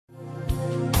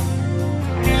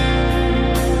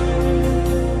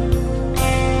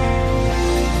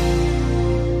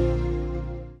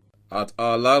At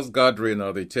our last gathering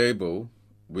at the table,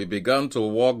 we began to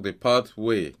walk the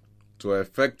pathway to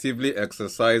effectively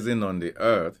exercising on the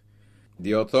earth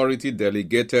the authority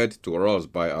delegated to us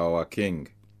by our King.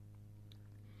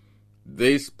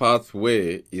 This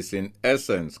pathway is in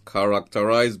essence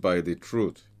characterized by the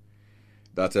truth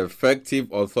that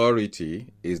effective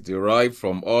authority is derived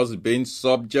from us being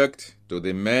subject to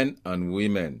the men and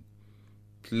women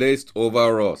placed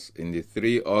over us in the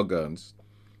three organs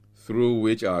through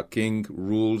which our King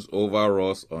rules over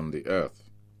us on the earth.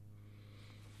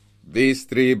 These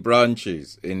three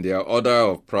branches in their order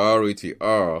of priority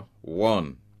are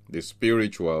 1. The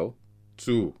spiritual,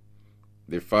 2.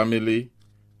 The family,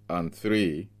 and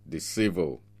 3. The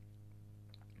civil.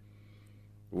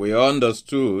 We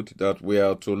understood that we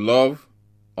are to love,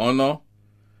 honor,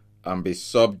 and be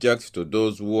subject to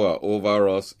those who are over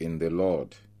us in the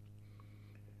Lord.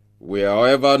 We,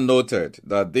 however, noted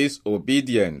that this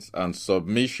obedience and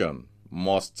submission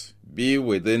must be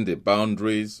within the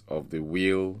boundaries of the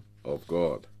will of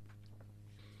God.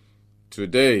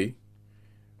 Today,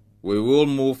 we will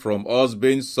move from us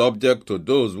being subject to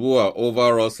those who are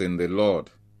over us in the Lord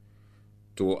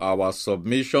to our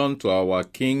submission to our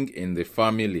King in the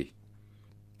family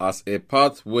as a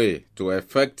pathway to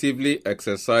effectively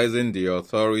exercising the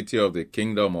authority of the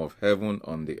kingdom of heaven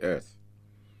on the earth.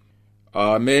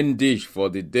 Our main dish for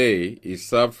the day is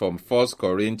served from 1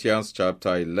 Corinthians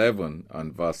chapter 11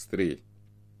 and verse 3.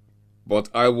 But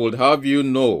I would have you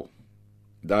know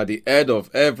that the head of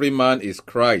every man is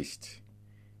Christ,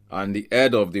 and the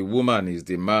head of the woman is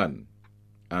the man,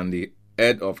 and the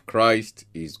head of Christ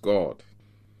is God.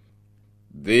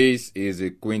 This is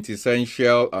a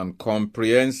quintessential and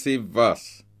comprehensive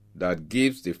verse that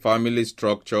gives the family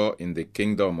structure in the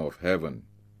kingdom of heaven.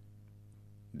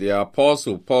 The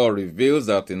Apostle Paul reveals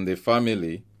that in the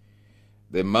family,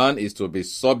 the man is to be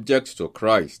subject to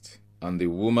Christ, and the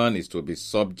woman is to be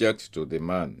subject to the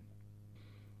man.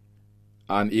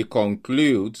 And he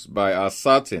concludes by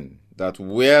asserting that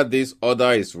where this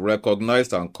order is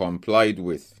recognized and complied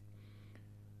with,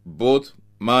 both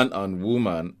man and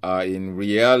woman are in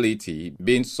reality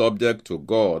being subject to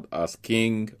God as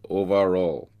King over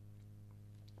all.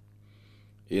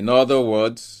 In other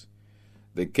words,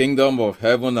 the kingdom of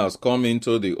heaven has come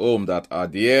into the home that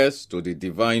adheres to the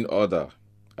divine order,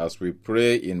 as we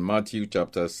pray in Matthew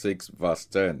chapter 6 verse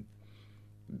 10,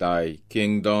 Thy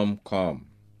kingdom come.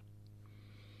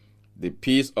 The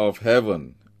peace of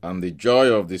heaven and the joy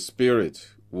of the Spirit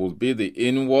will be the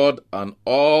inward and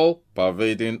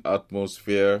all-pervading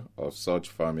atmosphere of such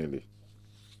family.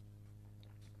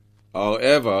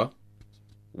 However,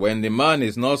 when the man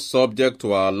is not subject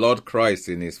to our Lord Christ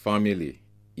in his family,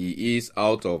 he is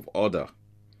out of order.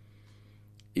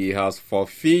 He has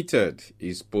forfeited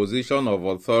his position of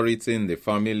authority in the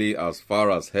family as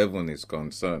far as heaven is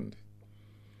concerned.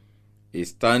 His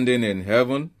standing in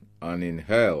heaven and in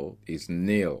hell is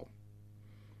nil,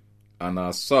 and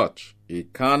as such, he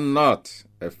cannot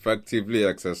effectively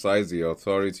exercise the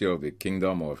authority of the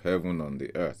kingdom of heaven on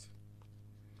the earth.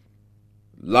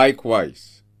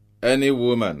 Likewise, any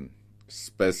woman,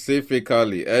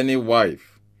 specifically any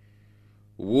wife,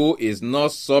 who is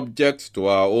not subject to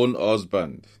her own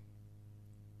husband,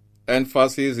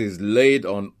 emphasis is laid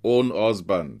on own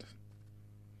husband,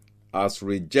 has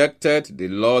rejected the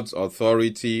Lord's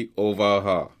authority over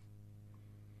her.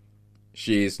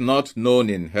 She is not known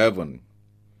in heaven.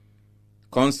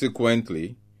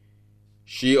 Consequently,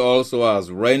 she also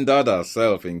has rendered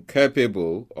herself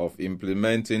incapable of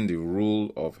implementing the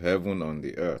rule of heaven on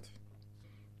the earth.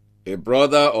 A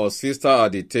brother or sister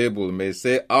at the table may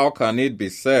say, how can it be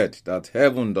said that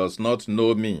heaven does not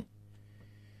know me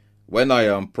when I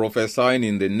am prophesying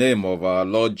in the name of our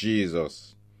Lord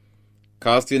Jesus,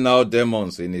 casting out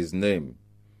demons in his name,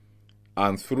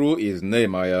 and through his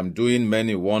name I am doing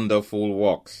many wonderful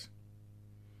works?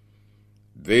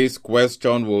 This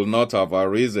question will not have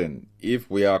arisen if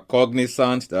we are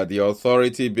cognizant that the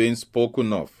authority being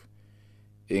spoken of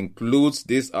includes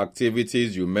these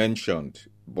activities you mentioned,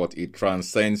 but it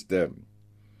transcends them.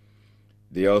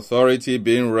 The authority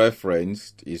being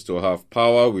referenced is to have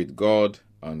power with God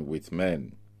and with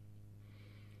men.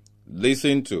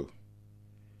 Listen to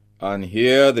and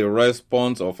hear the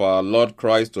response of our Lord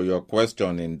Christ to your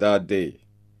question in that day.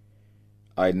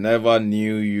 I never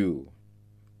knew you.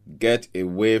 Get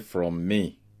away from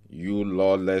me, you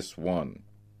lawless one.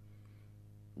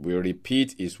 We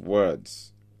repeat his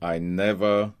words. I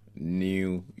never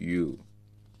knew you.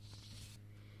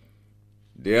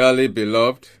 Dearly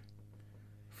beloved,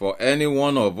 for any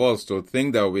one of us to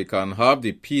think that we can have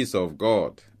the peace of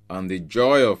God and the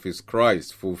joy of his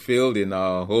Christ fulfilled in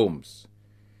our homes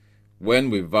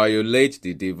when we violate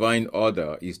the divine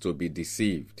order is to be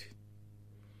deceived.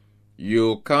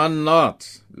 You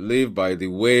cannot live by the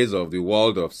ways of the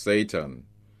world of Satan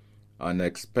and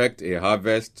expect a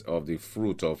harvest of the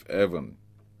fruit of heaven.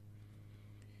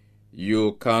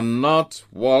 You cannot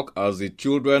walk as the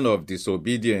children of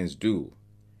disobedience do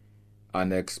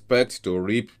and expect to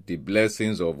reap the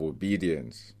blessings of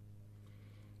obedience.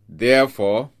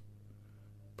 Therefore,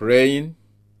 praying,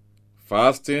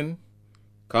 fasting,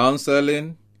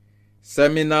 counseling,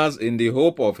 seminars in the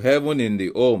hope of heaven in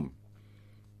the home,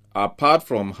 apart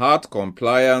from heart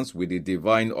compliance with the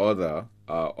divine order,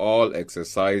 are all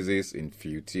exercises in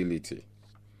futility.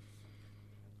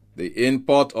 The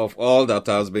import of all that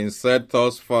has been said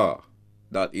thus far,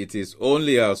 that it is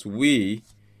only as we,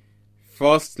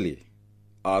 firstly,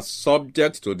 are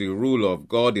subject to the rule of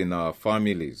God in our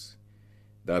families,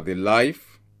 that the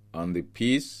life and the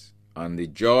peace and the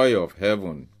joy of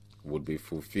heaven would be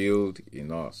fulfilled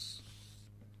in us.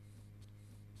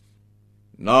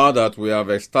 Now that we have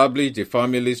established the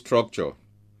family structure,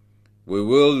 we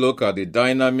will look at the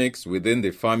dynamics within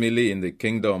the family in the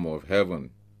kingdom of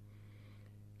heaven.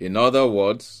 In other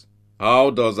words, how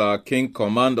does our King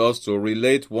command us to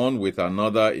relate one with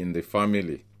another in the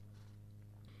family?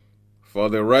 For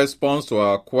the response to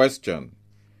our question,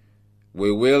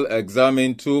 we will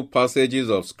examine two passages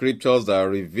of scriptures that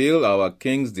reveal our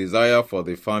King's desire for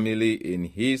the family in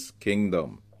his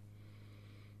kingdom.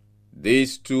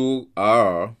 These two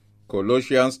are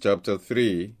Colossians chapter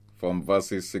 3 from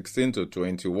verses 16 to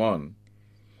 21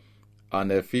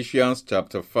 and Ephesians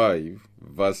chapter 5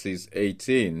 verses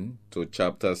 18 to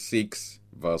chapter 6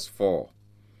 verse 4.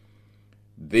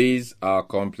 These are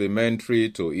complementary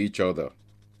to each other.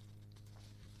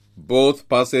 Both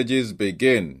passages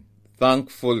begin,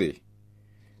 thankfully,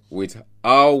 with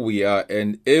how we are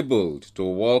enabled to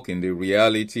walk in the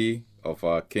reality of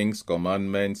our King's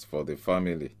commandments for the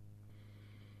family.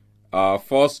 Our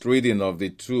first reading of the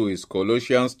two is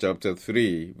Colossians chapter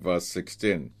 3, verse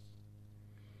 16.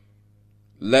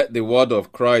 Let the word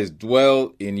of Christ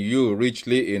dwell in you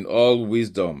richly in all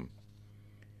wisdom,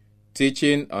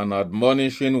 teaching and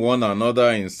admonishing one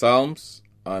another in psalms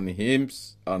and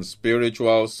hymns and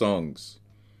spiritual songs,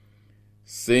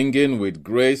 singing with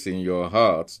grace in your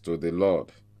hearts to the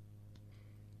Lord.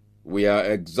 We are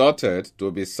exhorted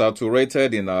to be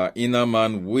saturated in our inner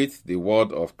man with the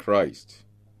word of Christ.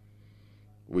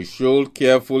 We should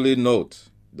carefully note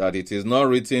that it is not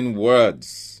written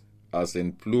words as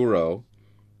in plural,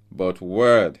 but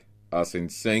word as in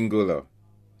singular.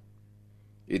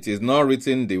 It is not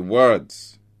written the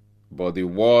words, but the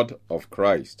word of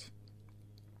Christ.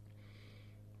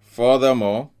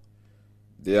 Furthermore,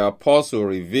 the apostle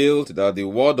revealed that the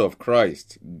word of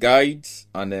Christ guides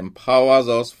and empowers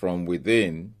us from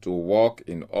within to walk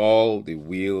in all the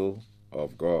will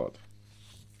of God.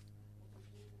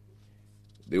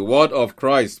 The word of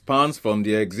Christ spans from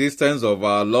the existence of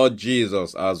our Lord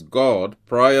Jesus as God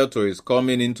prior to his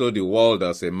coming into the world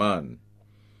as a man,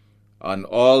 and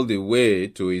all the way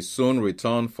to his soon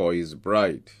return for his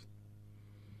bride.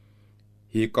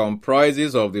 He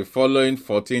comprises of the following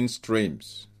 14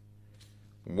 streams.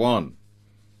 1.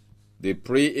 The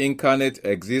pre-incarnate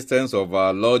existence of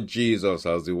our Lord Jesus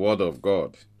as the Word of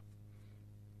God.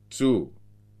 2.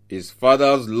 His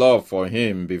Father's love for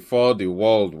him before the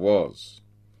world was.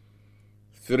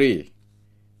 3.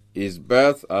 His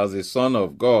birth as the Son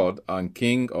of God and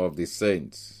King of the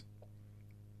saints.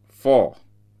 4.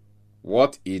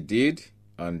 What he did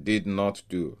and did not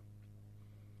do.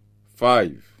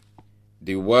 5.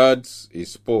 The words he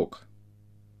spoke.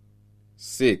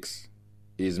 6.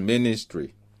 His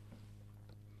ministry.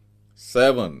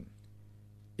 7.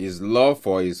 His love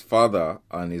for his Father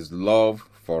and his love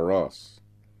for us.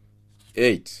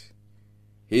 8.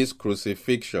 His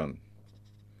crucifixion.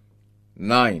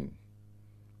 9.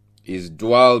 His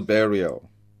dual burial.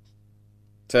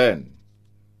 10.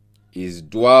 His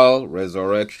dual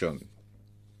resurrection.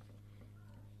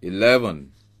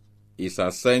 11. His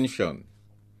ascension.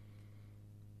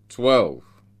 12.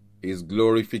 His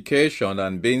glorification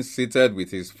and being seated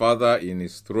with his Father in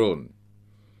his throne.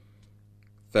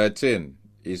 13.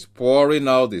 His pouring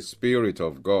out the Spirit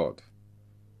of God.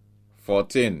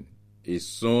 14. His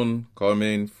soon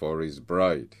coming for his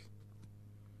bride.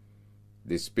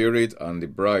 The Spirit and the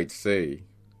bride say,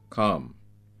 Come.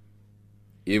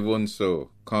 Even so,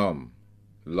 come,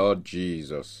 Lord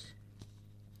Jesus.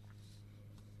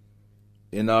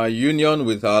 In our union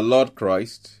with our Lord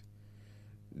Christ,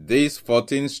 these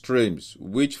 14 streams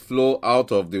which flow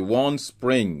out of the one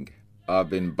spring have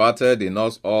been battered in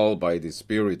us all by the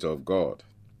Spirit of God.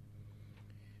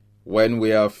 When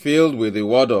we are filled with the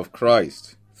word of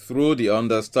Christ through the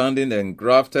understanding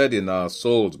engrafted in our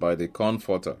souls by the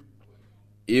Comforter,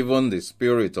 even the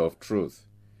Spirit of truth.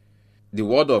 The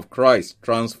word of Christ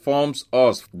transforms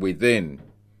us within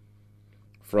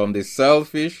from the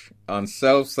selfish and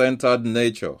self-centered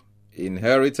nature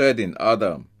inherited in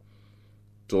Adam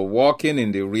to walking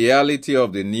in the reality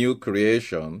of the new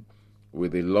creation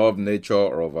with the love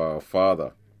nature of our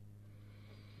Father.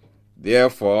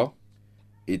 Therefore,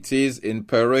 it is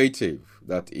imperative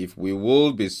that if we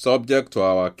will be subject to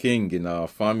our King in our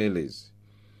families,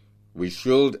 we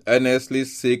should earnestly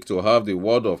seek to have the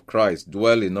word of Christ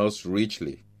dwell in us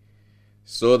richly,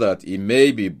 so that it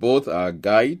may be both our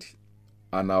guide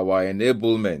and our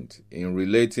enablement in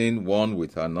relating one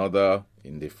with another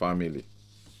in the family.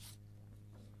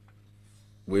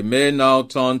 We may now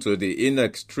turn to the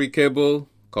inextricable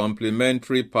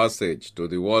complementary passage to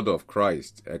the word of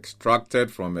Christ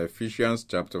extracted from Ephesians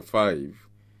chapter 5,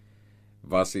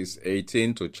 verses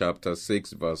 18 to chapter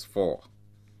 6, verse 4.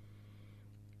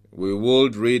 We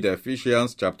would read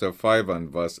Ephesians chapter 5 and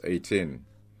verse 18.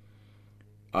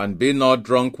 And be not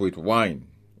drunk with wine,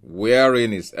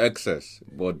 wherein is excess,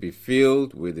 but be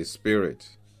filled with the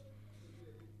Spirit.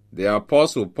 The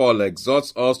Apostle Paul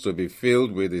exhorts us to be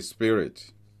filled with the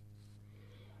Spirit.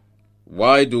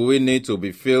 Why do we need to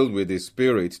be filled with the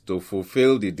Spirit to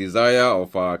fulfill the desire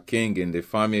of our King in the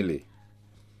family?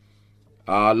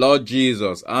 Our Lord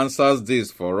Jesus answers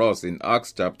this for us in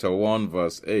Acts chapter 1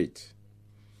 verse 8.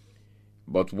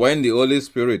 But when the Holy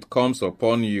Spirit comes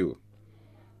upon you,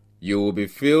 you will be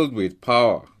filled with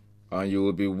power, and you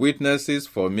will be witnesses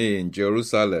for me in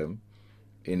Jerusalem,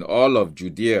 in all of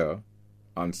Judea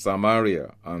and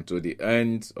Samaria, and to the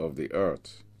ends of the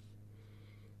earth.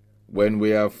 When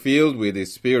we are filled with the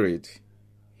Spirit,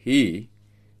 He,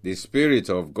 the Spirit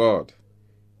of God,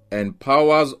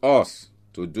 empowers us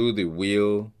to do the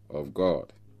will of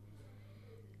God.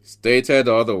 Stated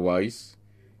otherwise,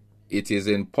 it is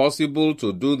impossible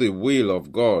to do the will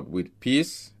of God with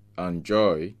peace and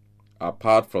joy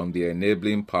apart from the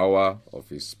enabling power of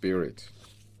His Spirit.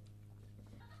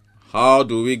 How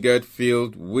do we get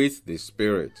filled with the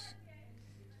Spirit?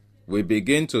 We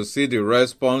begin to see the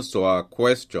response to our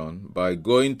question by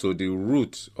going to the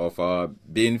root of our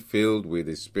being filled with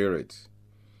the Spirit.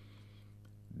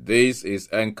 This is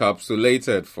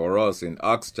encapsulated for us in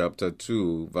Acts chapter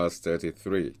 2, verse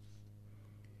 33.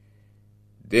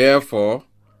 Therefore,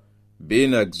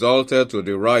 being exalted to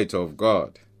the right of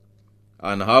God,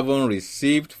 and having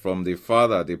received from the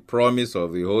Father the promise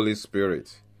of the Holy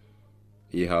Spirit,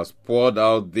 He has poured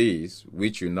out these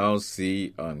which you now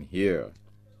see and hear.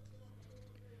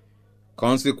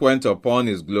 Consequent upon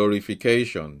His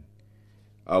glorification,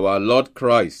 our Lord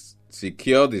Christ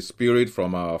secured the Spirit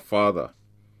from our Father,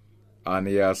 and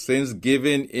He has since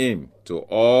given Him to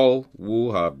all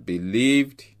who have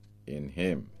believed in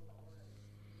Him.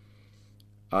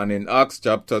 And in Acts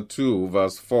chapter 2,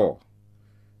 verse 4,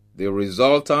 the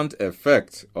resultant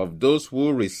effect of those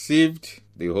who received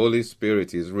the Holy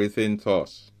Spirit is written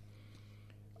thus.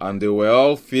 And they were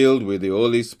all filled with the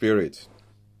Holy Spirit,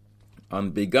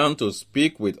 and began to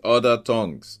speak with other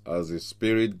tongues as the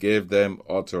Spirit gave them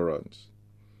utterance.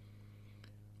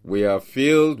 We are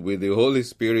filled with the Holy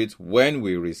Spirit when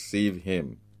we receive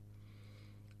Him.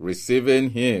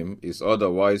 Receiving Him is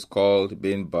otherwise called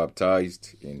being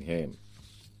baptized in Him.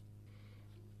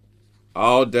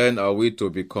 How then are we to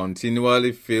be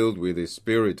continually filled with the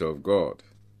Spirit of God?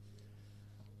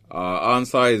 Our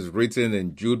answer is written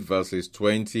in Jude verses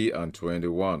 20 and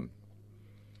 21.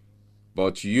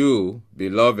 But you,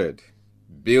 beloved,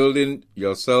 building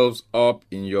yourselves up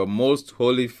in your most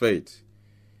holy faith,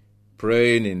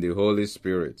 praying in the Holy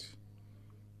Spirit,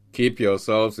 keep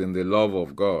yourselves in the love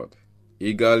of God,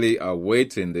 eagerly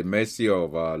awaiting the mercy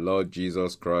of our Lord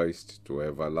Jesus Christ to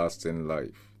everlasting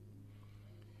life.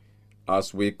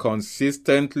 As we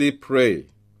consistently pray,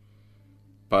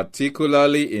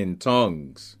 particularly in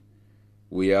tongues,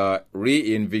 we are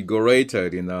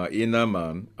reinvigorated in our inner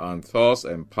man and thus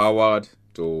empowered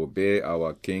to obey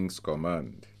our King's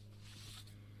command.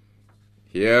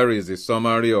 Here is the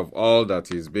summary of all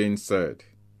that is being said.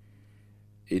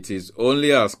 It is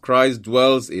only as Christ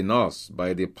dwells in us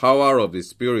by the power of the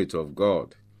Spirit of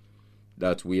God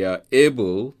that we are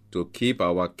able to keep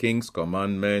our King's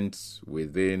commandments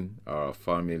within our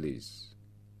families.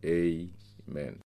 Amen.